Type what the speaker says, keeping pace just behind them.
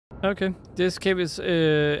Okay, this cave is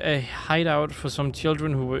a hideout for some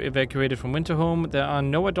children who were evacuated from Winterhome. There are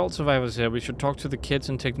no adult survivors here. We should talk to the kids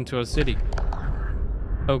and take them to our city.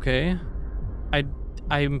 Okay.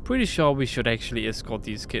 I'm pretty sure we should actually escort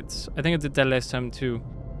these kids. I think I did that last time too.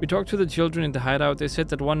 We talked to the children in the hideout. They said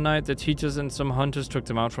that one night the teachers and some hunters took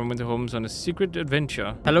them out from Winterhomes on a secret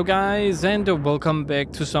adventure. Hello guys, and welcome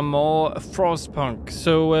back to some more Frostpunk.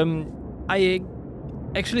 So I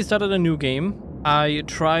actually started a new game. I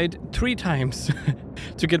tried 3 times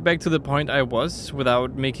to get back to the point I was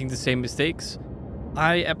without making the same mistakes.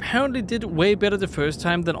 I apparently did way better the first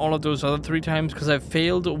time than all of those other 3 times because I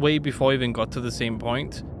failed way before I even got to the same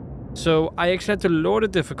point. So I actually had to lower the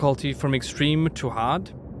difficulty from extreme to hard.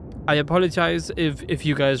 I apologize if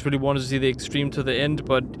you guys really wanted to see the extreme to the end,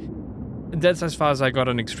 but that's as far as I got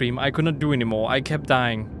on extreme. I could not do anymore. I kept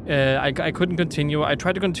dying. I couldn't continue. I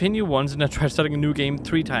tried to continue once and I tried starting a new game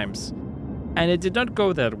 3 times. And it did not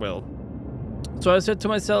go that well. So I said to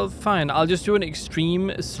myself, fine, I'll just do an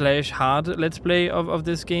extreme/hard let's play of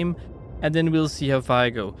this game, and then we'll see how far I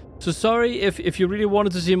go. So sorry if you really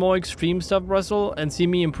wanted to see more extreme stuff, Russell, and see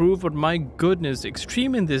me improve, but my goodness,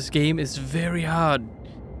 extreme in this game is very hard.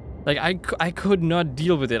 Like, I could not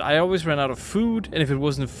deal with it. I always ran out of food, and if it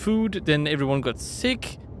wasn't food, then everyone got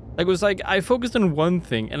sick. Like, it was like, I focused on one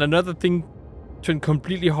thing, and another thing turned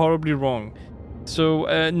completely horribly wrong. So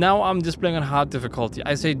now I'm just playing on hard difficulty.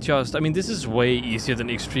 I say just, I mean, this is way easier than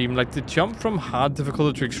extreme. Like, the jump from hard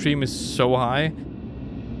difficulty to extreme is so high.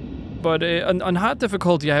 But on hard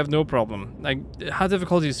difficulty, I have no problem. Like, hard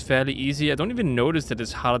difficulty is fairly easy. I don't even notice that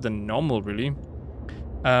it's harder than normal, really.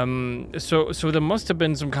 So there must have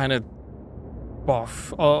been some kind of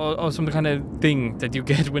buff or some kind of thing that you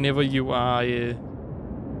get whenever you are, I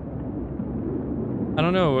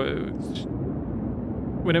don't know,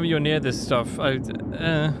 whenever you're near this stuff. Wait,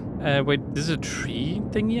 this is a tree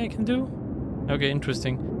thingy I can do? Okay,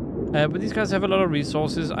 interesting. But these guys have a lot of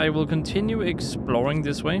resources. I will continue exploring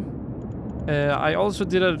this way. I also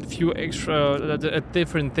did a few extra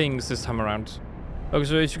different things this time around. Okay,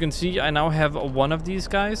 so as you can see, I now have one of these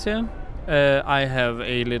guys here. I have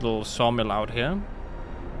a little sawmill out here.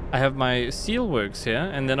 I have my steelworks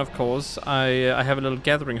here, and then of course I have a little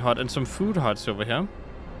gathering hut and some food huts over here.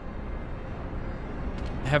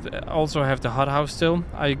 Also have the hothouse still.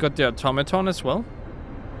 I got the automaton as well.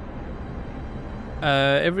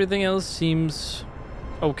 Everything else seems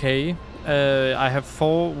okay. I have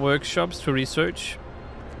 4 workshops to research.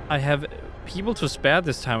 I have people to spare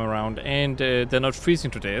this time around, and they're not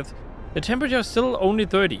freezing to death. The temperature is still only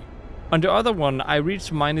 30. On the other one, I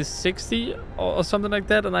reached minus 60 or something like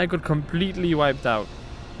that, and I got completely wiped out.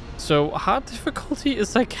 So hard difficulty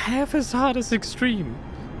is like half as hard as extreme.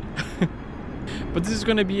 But this is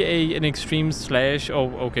going to be an extreme slash. Oh,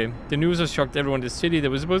 okay. The news has shocked everyone in the city.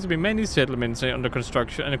 There was supposed to be many settlements under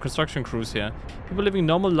construction and construction crews here. People living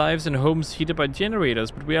normal lives in homes heated by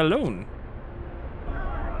generators, but we are alone.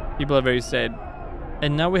 People are very sad.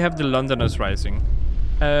 And now we have the Londoners rising.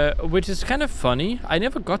 Which is kind of funny. I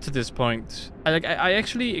never got to this point. I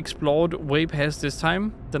actually explored way past this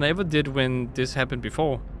time than I ever did when this happened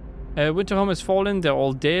before. Winterhome has fallen. They're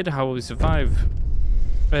all dead. How will we survive?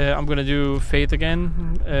 I'm gonna do Faith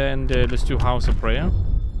again, and let's do House of Prayer.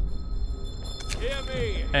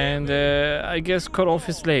 And I guess cut off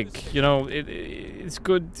his leg. You know, it's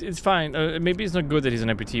good. It's fine. Maybe it's not good that he's an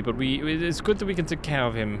amputee, but it's good that we can take care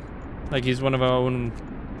of him. Like, he's one of our own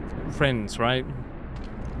friends, right?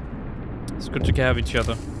 It's good to have each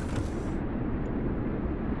other.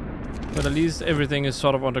 But at least everything is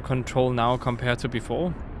sort of under control now compared to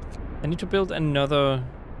before. I need to build another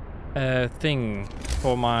thing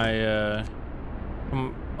for my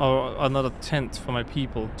or another tent for my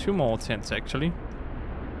people. 2 more tents actually.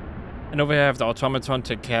 And over here I have the automaton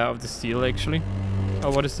take care of the steel actually. Oh,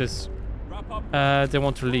 what is this? They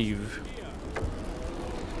want to leave.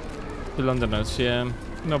 The Londoners, yeah.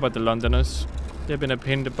 Know about the Londoners. They've been a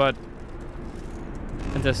pain in the butt.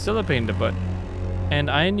 And they're still a pain in the butt. And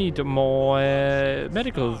I need more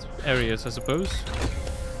medical areas, I suppose.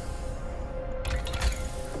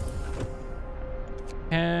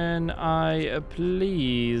 Can I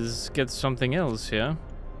please get something else here?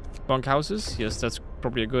 Bunkhouses? Yes, that's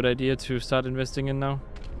probably a good idea to start investing in now.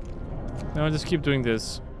 No, I'll just keep doing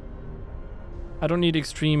this. I don't need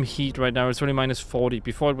extreme heat right now. It's only minus 40.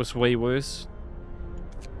 Before it was way worse.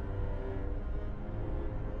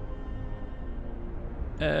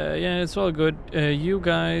 Yeah, it's all good. You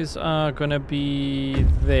guys are gonna be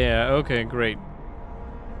there. Okay, great.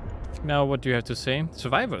 Now, what do you have to say?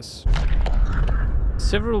 Survivors.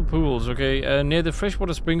 Several pools, okay. Near the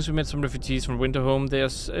freshwater springs, we met some refugees from Winterhome. They are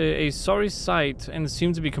a sorry sight and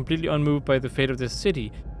seem to be completely unmoved by the fate of their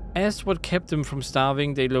city. Asked what kept them from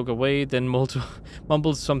starving, they look away, then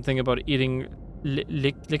mumbled something about eating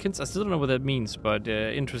lichens. I still don't know what that means, but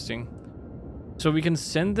interesting. So we can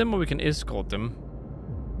send them or we can escort them.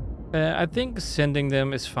 I think sending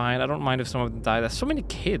them is fine. I don't mind if some of them die. There's so many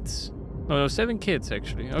kids. No, 7 kids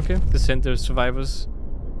actually. Okay, the center survivors.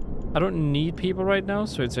 I don't need people right now,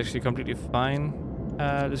 so it's actually completely fine.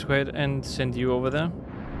 Let's go ahead and send you over there.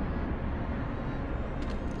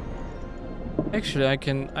 Actually,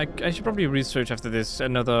 I should probably research after this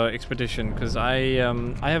another expedition, because I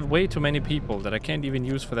have way too many people that I can't even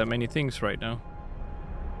use for that many things right now.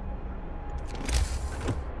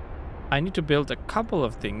 I need to build a couple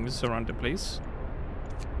of things around the place.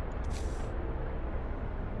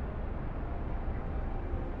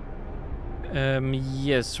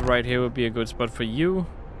 Yes, right here would be a good spot for you.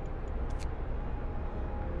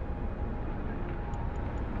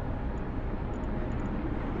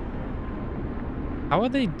 How are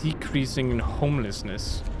they decreasing in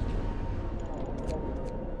homelessness?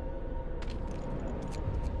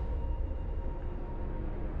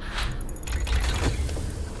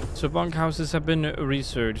 So bunkhouses have been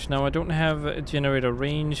researched. Now I don't have a generator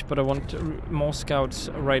range, but I want more scouts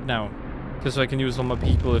right now. Just so I can use all my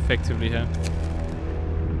people effectively here.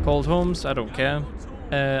 Cold homes, I don't care.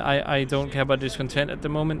 I don't care about discontent at the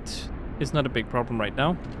moment. It's not a big problem right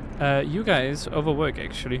now. You guys overwork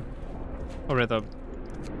actually. Or rather,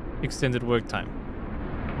 extended work time.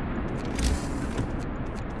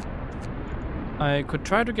 I could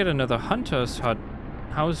try to get another hunter's hut.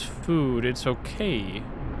 How's food? It's okay.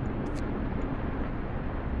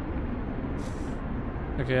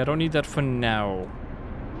 Okay, I don't need that for now.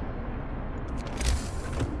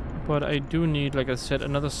 But I do need, like I said,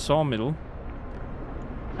 another sawmill.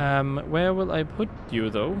 Where will I put you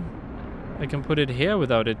though? I can put it here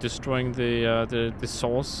without it destroying the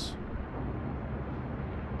source.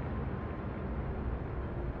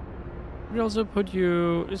 We also put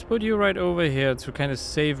you. Let's put you right over here to kind of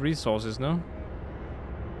save resources, no?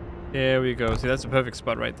 There we go. See, that's the perfect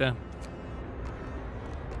spot right there.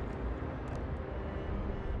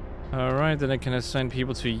 All right, then I can assign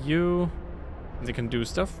people to you. They can do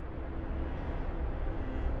stuff.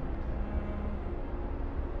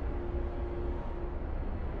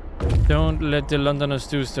 Don't let the Londoners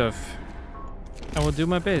do stuff. I will do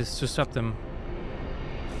my best to stop them.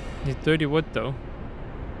 Need 30 wood though.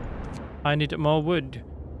 I need more wood.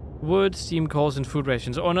 Wood, steam coals, and food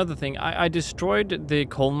rations. Oh, another thing. I destroyed the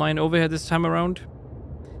coal mine over here this time around.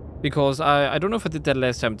 Because I don't know if I did that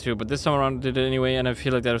last time too, but this time around I did it anyway, and I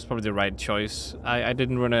feel like that was probably the right choice. I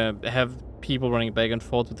didn't want to have people running back and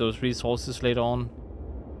forth with those resources later on.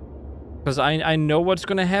 Because I know what's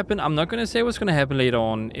going to happen. I'm not going to say what's going to happen later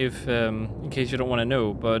on, if in case you don't want to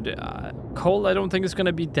know. But coal, I don't think it's going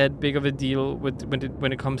to be that big of a deal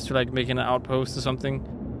when it comes to like making an outpost or something.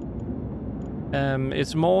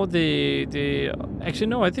 It's more actually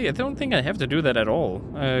no, I don't think I have to do that at all,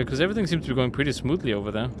 because everything seems to be going pretty smoothly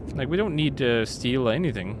over there. Like we don't need steel or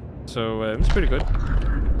anything, so it's pretty good.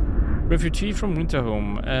 Refugee from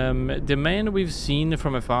Winterhome. The man we've seen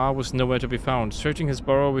from afar was nowhere to be found. Searching his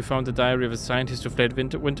burrow, we found the diary of a scientist who fled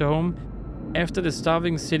Winterhome. After the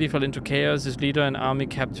starving city fell into chaos, his leader, an army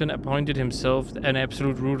captain, appointed himself an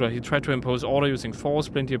absolute ruler. He tried to impose order using force.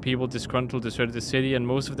 Plenty of people disgruntled deserted the city, and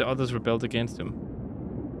most of the others rebelled against him.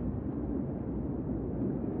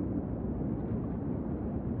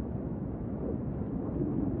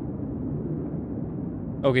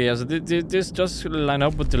 Okay, yeah, so this does line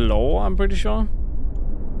up with the law, I'm pretty sure.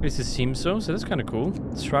 At least it seems so that's kind of cool.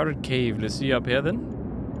 Shrouded cave, let's see up here then.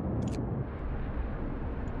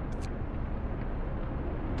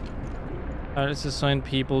 Let's assign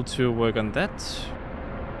people to work on that.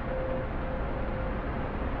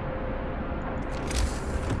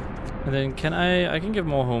 And then I can give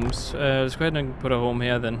more homes. Let's go ahead and put a home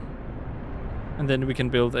here then. And then we can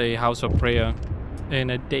build a house of prayer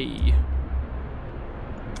in a day.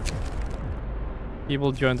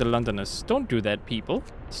 People join the Londoners. Don't do that, people.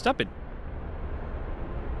 Stop it.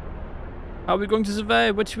 How are we going to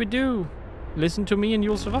survive? What should we do? Listen to me and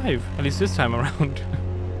you'll survive. At least this time around.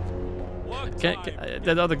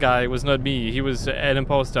 That other guy was not me. He was an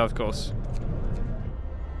imposter, of course.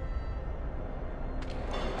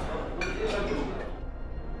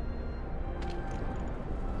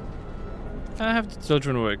 I have the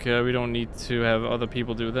children work. We don't need to have other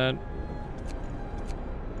people do that.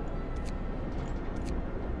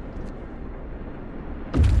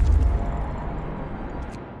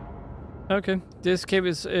 Okay, this cave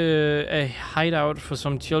is a hideout for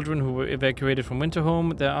some children who were evacuated from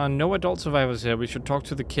Winterhome. There are no adult survivors here. We should talk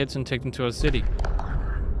to the kids and take them to our city.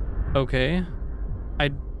 Okay.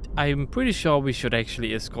 I'm pretty sure we should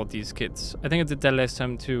actually escort these kids. I think I did that last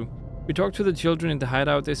time too. We talked to the children in the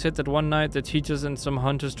hideout. They said that one night the teachers and some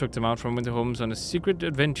hunters took them out from Winterhomes on a secret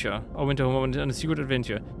adventure. Or Winterhome on a secret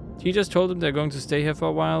adventure. Teachers told them they're going to stay here for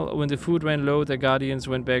a while. When the food ran low, their guardians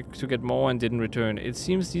went back to get more and didn't return. It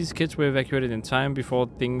seems these kids were evacuated in time before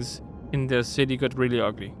things in their city got really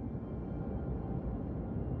ugly.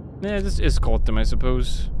 Yeah, just escort them, I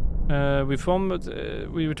suppose. We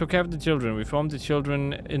took care of the children. We formed the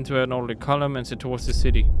children into an orderly column and set towards the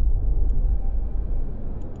city.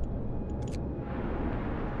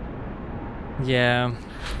 Yeah.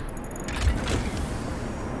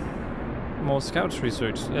 More scouts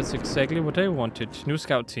research. That's exactly what I wanted. New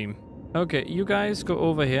scout team. Okay, you guys go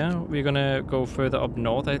over here. We're gonna go further up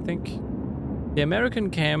north, I think. The American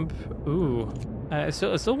camp. Ooh. I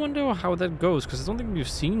still wonder how that goes, because I don't think we've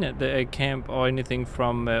seen a camp or anything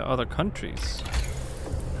from other countries.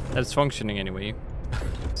 That's functioning anyway.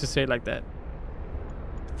 To say it like that.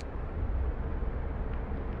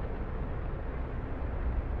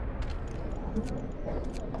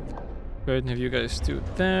 Go ahead and have you guys do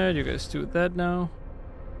that. You guys do that now.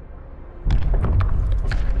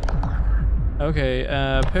 Okay,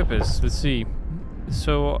 purpose. Let's see.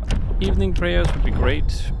 So, evening prayers would be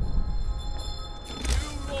great.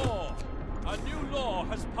 A new law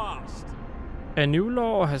has passed. A new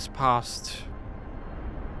law has passed.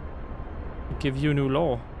 Give you new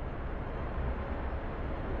law.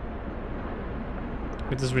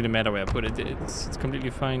 It doesn't really matter where I put it. It's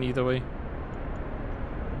completely fine either way.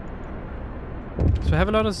 So I have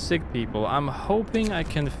a lot of sick people. I'm hoping I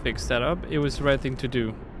can fix that up. It was the right thing to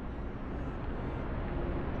do.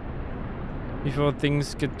 Before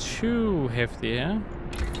things get too hefty, yeah?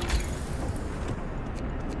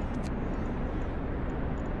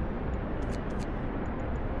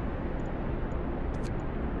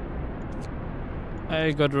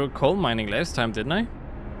 I got coal mining last time, didn't I?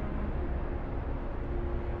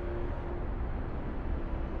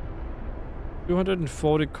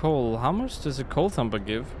 $240 coal. How much does a coal thumper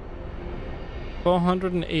give?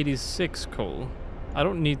 486 coal. I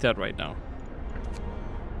don't need that right now.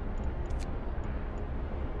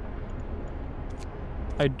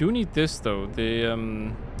 I do need this though,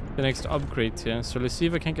 the next upgrade here. So let's see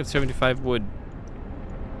if I can get 75 wood.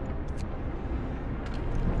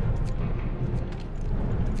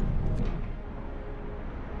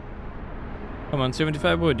 Come on,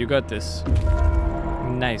 75 wood, you got this.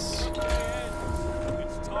 Nice.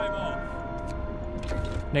 It's time off.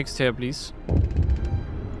 Next tier, please.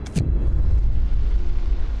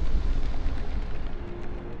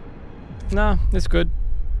 Nah, it's good.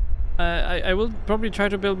 I will probably try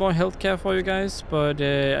to build more healthcare for you guys, but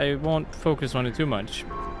I won't focus on it too much.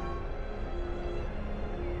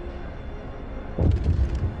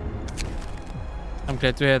 I'm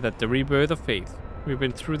glad to hear that. The rebirth of faith. We've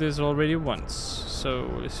been through this already once, so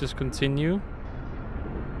let's just continue.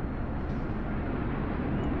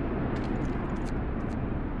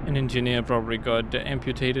 An engineer probably got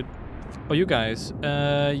amputated. Oh, you guys,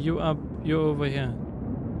 you're over here.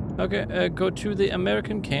 Okay, go to the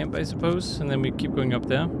American camp, I suppose, and then we keep going up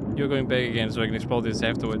there. You're going back again, so I can explore this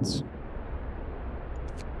afterwards.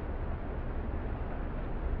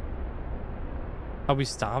 Are we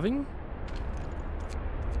starving?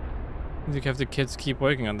 I think have the kids keep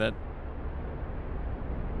working on that.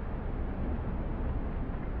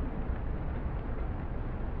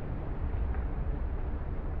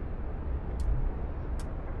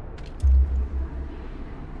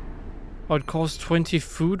 Oh, it costs 20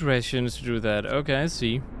 food rations to do that. Okay, I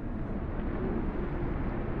see.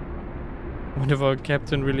 Wonder if our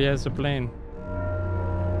captain really has a plane.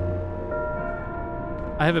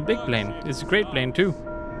 I have a big plane. It's a great plane too.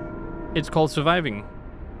 It's called surviving.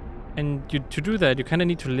 And to do that, you kind of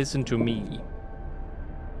need to listen to me.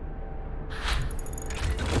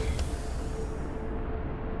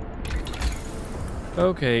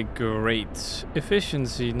 Okay, great.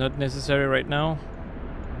 Efficiency, not necessary right now.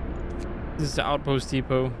 This is the outpost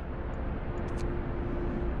depot.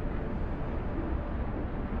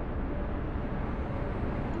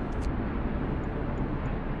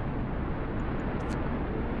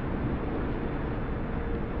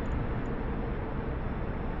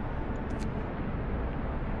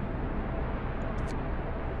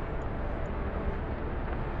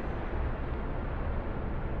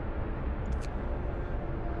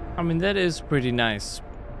 I mean, that is pretty nice.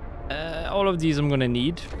 All of these I'm gonna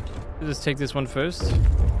need. Let's take this one first.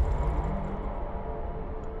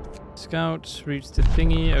 Scouts, reach the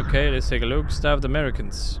thingy. Okay, let's take a look. Starved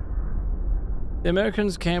Americans. The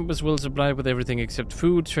Americans' camp was well supplied with everything except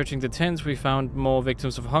food. Searching the tents, we found more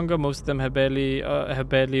victims of hunger. Most of them have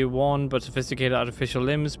badly worn but sophisticated artificial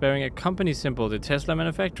limbs, bearing a company symbol, the Tesla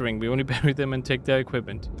Manufacturing. We only bury them and take their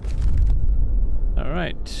equipment.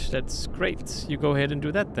 Alright, that's great. You go ahead and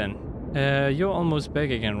do that then. You're almost back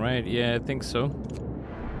again, right? Yeah, I think so.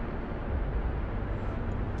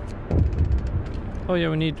 Oh yeah,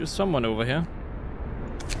 we need someone over here.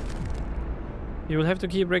 You will have to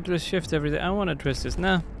keep regular shift every day. I want to address this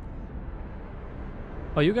now.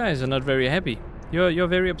 Oh, you guys are not very happy. You're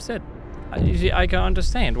very upset. You see, I can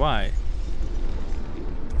understand why.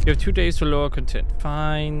 You have 2 days to lower content.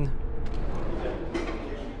 Fine.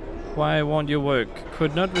 Why won't you work?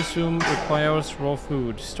 Could not resume. Requires raw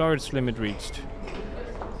food. Storage limit reached.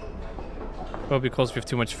 Well, because we have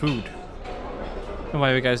too much food. And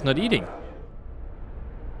why are you guys not eating?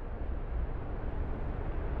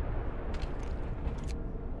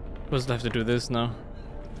 We'll still have to do this now.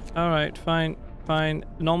 Alright, fine, fine.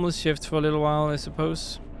 Normal shift for a little while, I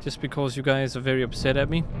suppose. Just because you guys are very upset at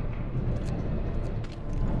me.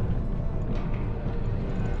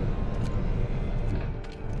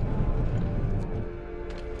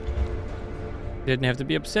 Didn't have to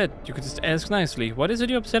be upset. You could just ask nicely. What is it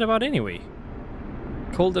you're upset about anyway?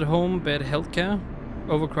 Cold at home, bad healthcare,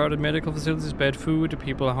 overcrowded medical facilities, bad food,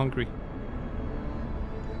 people are hungry.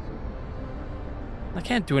 I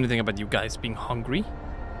can't do anything about you guys being hungry.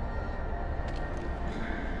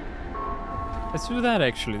 Let's do that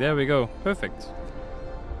actually. There we go. Perfect.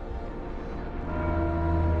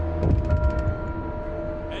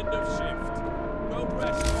 End of shift. Go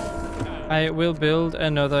rest all you can. I will build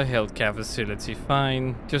another healthcare facility.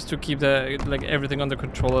 Fine. Just to keep the everything under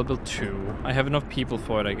control, I'll build 2. I have enough people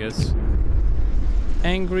for it, I guess.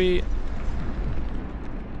 Angry.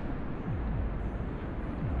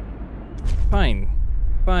 Fine.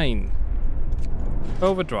 Fine.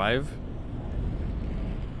 Overdrive.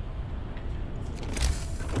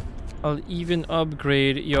 I'll even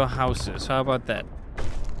upgrade your houses. How about that?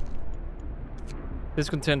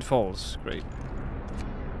 Discontent falls. Great.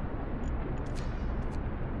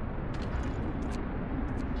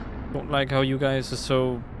 Don't like how you guys are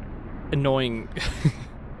so annoying.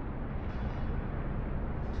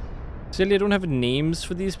 Silly, I don't have names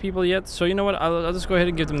for these people yet, so you know what? I'll just go ahead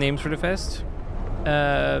and give them names really fast.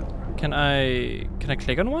 Can I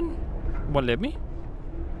click on one? Won't let me?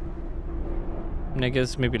 And I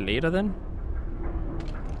guess maybe later then?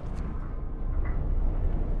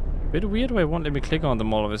 Bit weird why it won't let me click on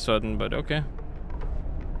them all of a sudden, but okay.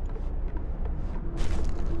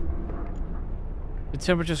 The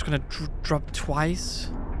temperature's gonna drop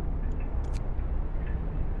twice.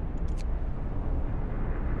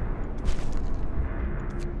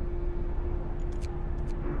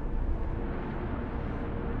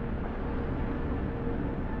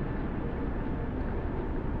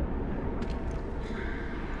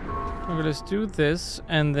 Okay, let's do this,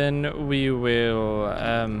 and then we will,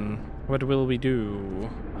 what will we do?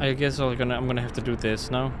 I guess I'm gonna have to do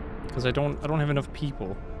this now, because I don't have enough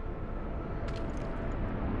people.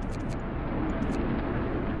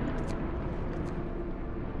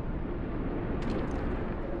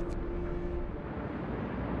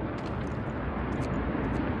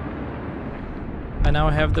 I now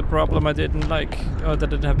have the problem I didn't like, or that I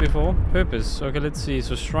didn't have before. Purpose. Okay, let's see.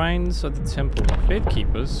 So shrines of the temple. Faith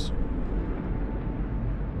keepers.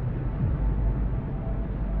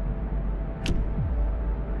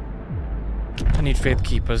 I need faith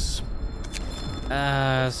keepers.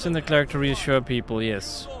 Send the cleric to reassure people,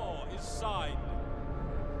 yes. Law is signed.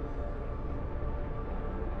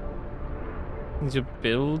 Need to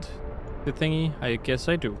build the thingy? I guess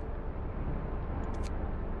I do.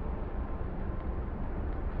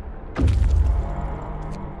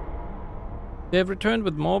 They have returned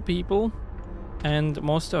with more people and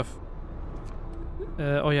more stuff.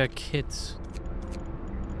 Oh yeah, kids.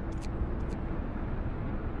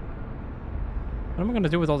 What am I gonna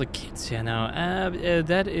do with all the kids here now?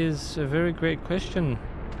 That is a very great question.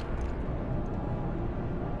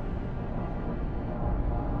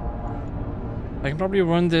 I can probably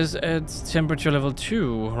run this at temperature level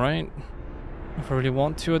 2, right? If I really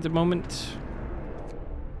want to at the moment.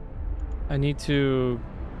 I need to...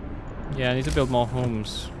 Yeah, I need to build more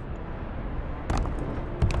homes.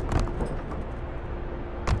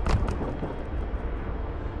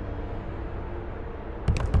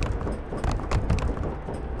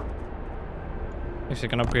 Actually, I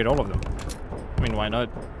can upgrade all of them. I mean, why not?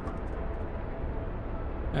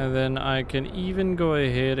 And then I can even go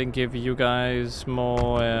ahead and give you guys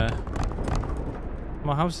more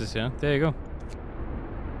More houses here. There you go.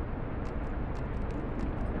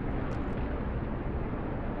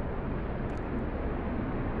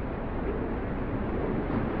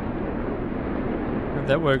 If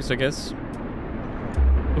that works, I guess.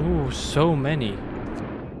 Ooh, so many.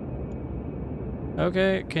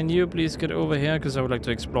 Okay, can you please get over here? Because I would like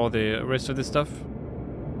to explore the rest of this stuff.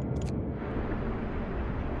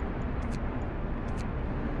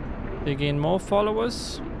 They gain more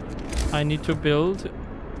followers. I need to build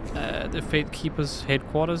the Fate Keeper's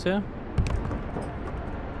headquarters here.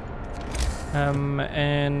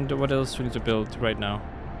 And what else do we need to build right now?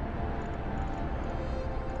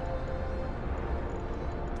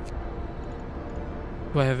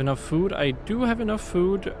 Do I have enough food? I do have enough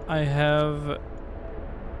food. I have...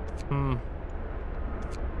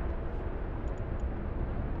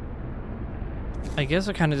 I guess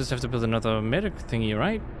I kind of just have to build another medic thingy,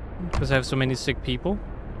 right? Because I have so many sick people.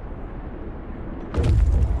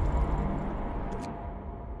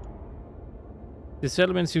 The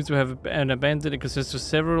settlement seems to have an abandoned. It consists of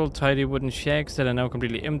several tidy wooden shacks that are now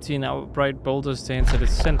completely empty, and outright boulders stands at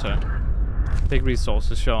its center. Big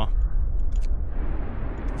resources, sure.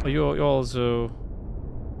 Oh, you're also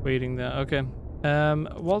waiting there. Okay.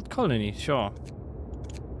 Walled colony, sure.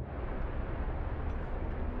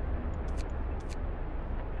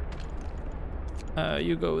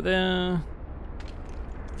 You go there.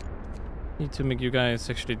 Need to make you guys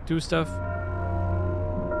actually do stuff.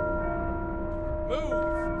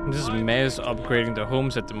 I'm just mass upgrading the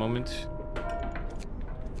homes at the moment.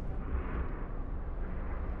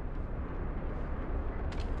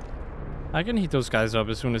 I can heat those guys up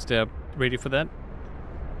as soon as they're ready for that.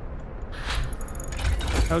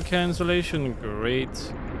 Healthcare insulation,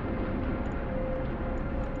 great.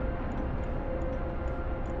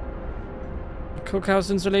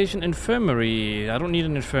 Cookhouse insulation, infirmary. I don't need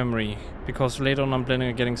an infirmary because later on I'm planning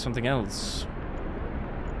on getting something else.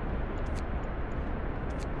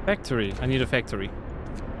 Factory. I need a factory.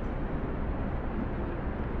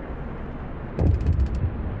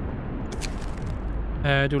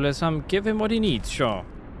 Let's give him what he needs, sure.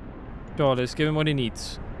 Sure, let's give him what he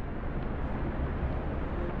needs.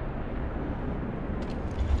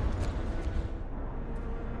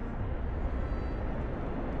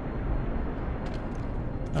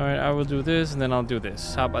 Alright, I will do this and then I'll do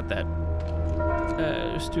this. How about that?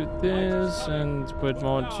 Let's do this and put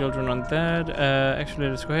more children on that. Actually,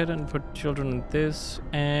 let's go ahead and put children on this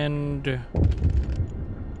and...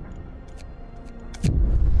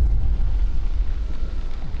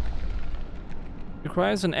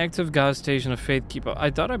 Requires an active gas station of Fate Keeper.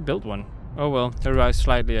 I thought I built one. Oh well, it rise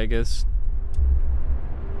slightly, I guess.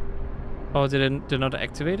 Oh, did not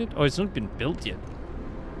activate it? Oh, it's not been built yet.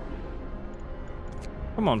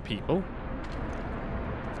 Come on, people.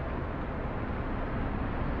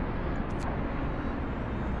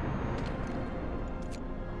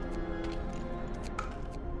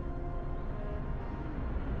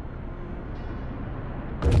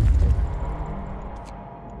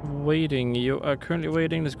 Waiting. You are currently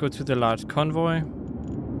waiting. Let's go to the large convoy.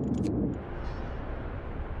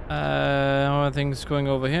 How are things going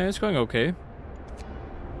over here? It's going okay.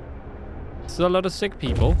 Still a lot of sick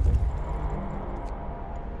people.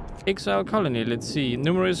 Exile colony, let's see.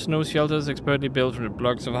 Numerous snow shelters expertly built from the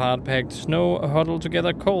blocks of hard-packed snow huddled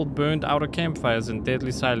together, cold, burned outer campfires, and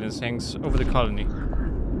deadly silence hangs over the colony.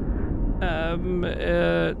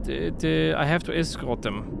 I have to escort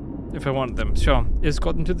them. If I want them, sure.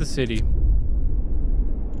 Escort them to the city.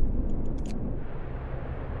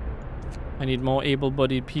 I need more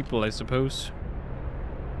able-bodied people, I suppose.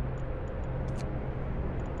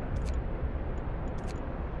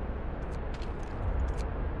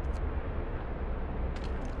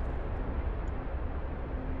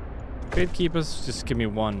 Gatekeepers, just give me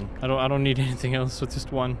one. I don't need anything else, so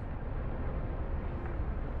just one.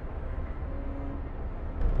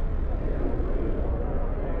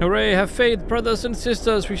 Hooray, have faith, brothers and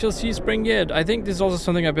sisters, we shall see spring yet. I think this is also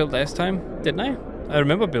something I built last time, didn't I? I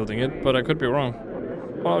remember building it, but I could be wrong.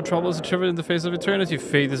 All our troubles are driven in the face of eternity.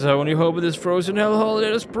 Faith is our only hope in this frozen hellhole.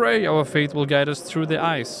 Let us pray. Our faith will guide us through the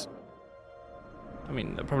ice. I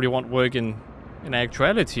mean, that probably won't work in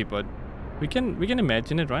actuality, but we can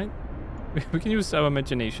imagine it, right? We can use our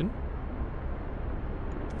imagination.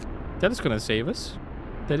 That is gonna save us.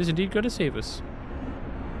 That is indeed gonna save us.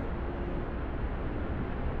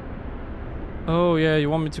 Oh yeah, you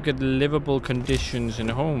want me to get livable conditions in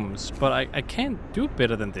homes, but I can't do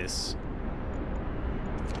better than this.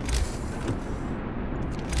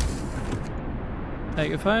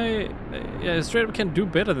 Like if yeah, straight up can't do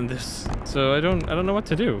better than this. So I don't know what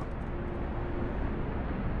to do.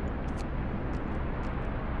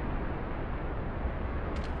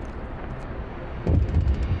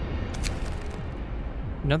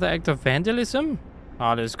 Another act of vandalism?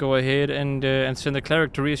 Ah, let's go ahead and send the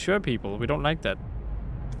cleric to reassure people. We don't like that.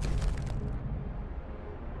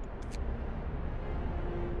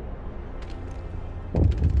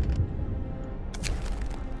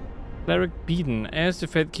 Cleric beaten. Ask the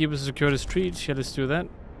Fed keepers to secure the streets. Yeah, let's do that.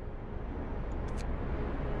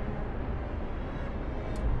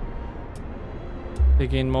 They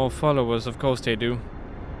gain more followers, of course they do.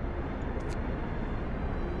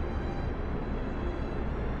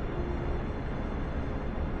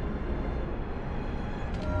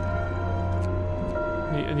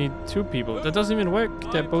 I need 2 people. That doesn't even work.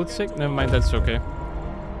 They're both sick. Never mind, that's okay.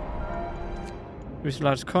 There's a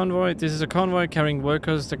large convoy. This is a convoy carrying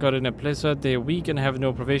workers that got in a blizzard. They're weak and have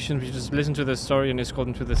no provisions. We just listen to their story and escort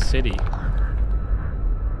them to the city.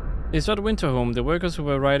 They saw the Winterhome. The workers who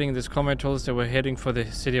were riding in this convoy told us they were heading for the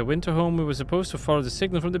city of Winterhome. We were supposed to follow the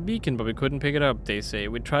signal from the beacon, but we couldn't pick it up, they say.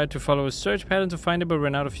 We tried to follow a search pattern to find it, but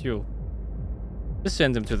ran out of fuel. Just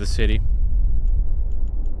send them to the city.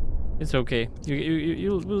 It's okay.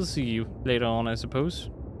 We'll see you later on, I suppose.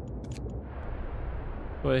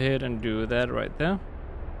 Go ahead and do that right there.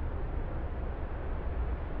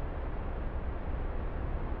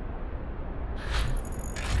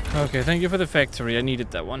 Okay, thank you for the factory. I needed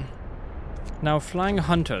that one. Now, flying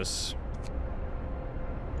hunters.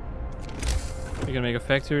 We're gonna make a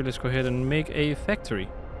factory. Let's go ahead and make a factory.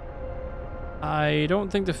 I don't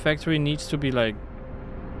think the factory needs to be like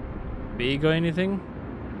big or anything.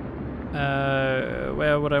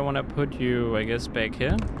 Where would I want to put you? I guess back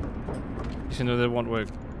here. You know that won't work.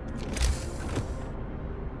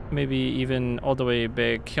 Maybe even all the way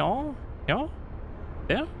back here? Here?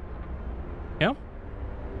 There? Here?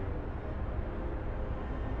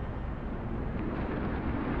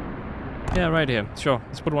 Yeah, right here. Sure,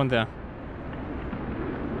 let's put one there.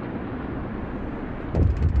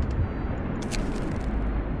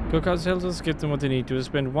 Cookhouse helpers give them what they need to.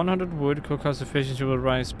 Spend 100 wood, cookhouse efficiency will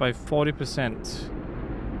rise by 40%.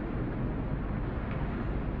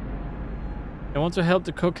 I want to help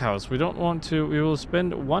the cookhouse. We don't want to. We will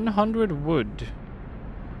spend 100 wood.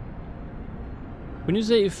 When you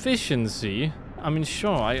say efficiency, I mean,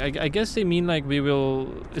 sure. I guess they mean like we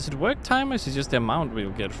will. Is it work time or is it just the amount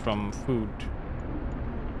we'll get from food?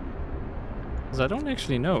 Because I don't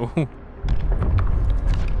actually know.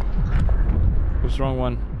 Oops, wrong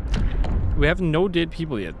one. We have no dead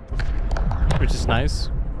people yet, which is nice.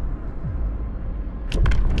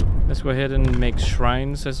 Let's go ahead and make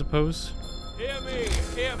shrines, I suppose. Hear me,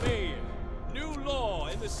 hear me. New law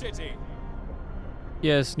in the city.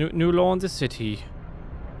 Yes, new law in the city.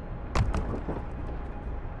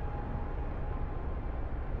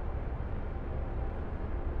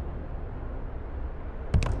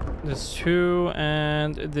 There's 2,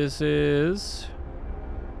 and this is...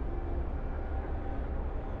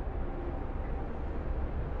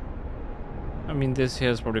 I mean, this here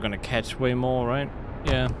is probably gonna catch way more, right?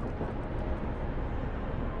 Yeah.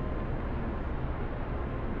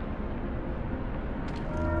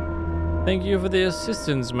 Thank you for the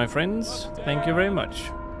assistance, my friends. Thank you very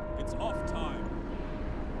much. It's off time.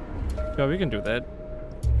 Yeah, we can do that.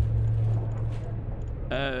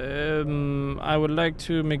 I would like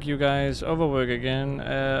to make you guys overwork again.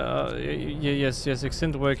 Yes,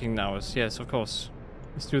 extend working hours. Yes, of course.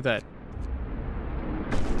 Let's do that.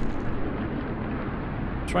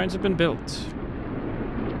 Shrines have been built.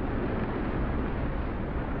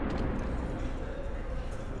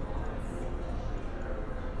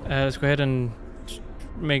 Let's go ahead and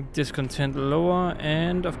make discontent lower,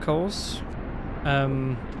 and of course,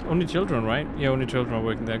 only children, right? Yeah, only children are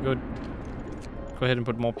working there. Good. Go ahead and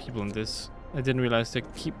put more people in this. I didn't realize they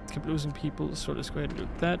keep losing people, so let's go ahead and do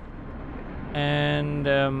that. And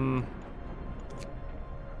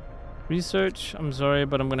research. I'm sorry,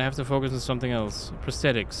 but I'm gonna have to focus on something else.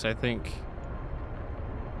 Prosthetics, I think.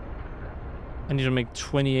 I need to make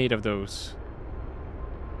 28 of those.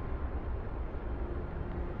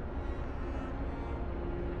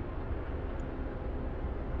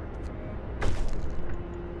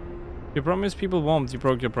 You promised people warmth, you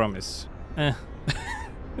broke your promise.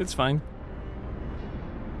 It's fine.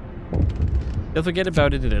 They'll forget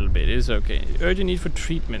about it a little bit, it's okay. Urgent need for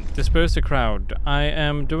treatment. Disperse the crowd. I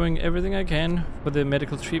am doing everything I can for the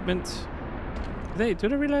medical treatment. Do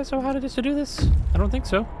they realize how hard it is to do this? I don't think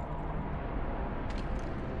so.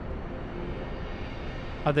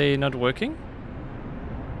 Are they not working?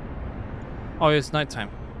 Oh, it's nighttime.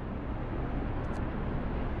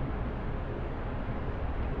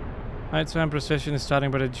 Nighttime procession is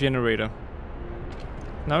starting by the generator.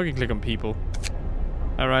 Now we can click on people.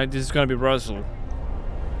 Alright, this is gonna be Russell.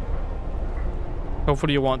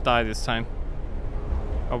 Hopefully you won't die this time.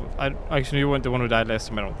 Oh, actually, you weren't the one who died last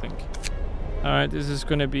time, I don't think. Alright, this is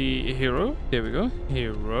gonna be Hero. There we go.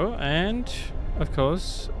 Hero. And, of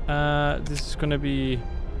course, this is gonna be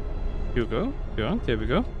Hugo. Yeah, there we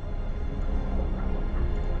go.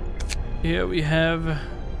 Here we have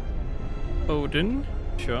Odin.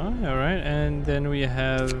 Sure, alright. And then we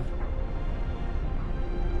have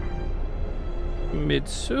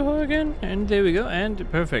Mitsuho again, and there we go, and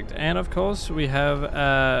perfect. And of course we have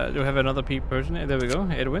do we have another person? There we go,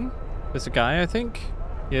 Edwin. There's a guy, I think.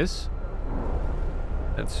 Yes,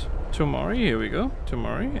 that's Tomori. Here we go,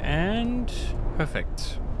 Tomori, and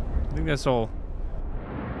perfect. I think that's all.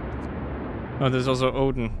 Oh, there's also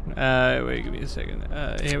Odin. Wait, give me a second.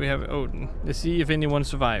 Here we have Odin. Let's see if anyone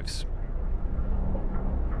survives.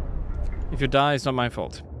 If you die, it's not my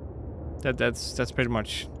fault. That's pretty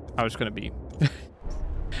much how it's gonna be.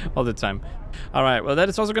 All the time. Alright, well that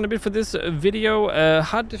is also gonna be for this video.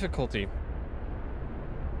 Hard difficulty.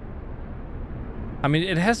 I mean,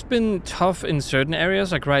 it has been tough in certain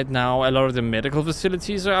areas, like right now a lot of the medical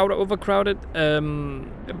facilities are overcrowded.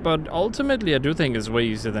 But ultimately I do think it's way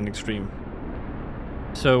easier than Extreme.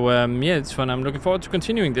 So yeah, it's fun. I'm looking forward to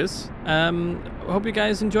continuing this. Hope you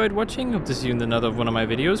guys enjoyed watching. Hope to see you in another one of my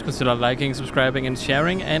videos. Consider liking, subscribing and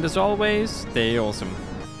sharing, and as always, stay awesome.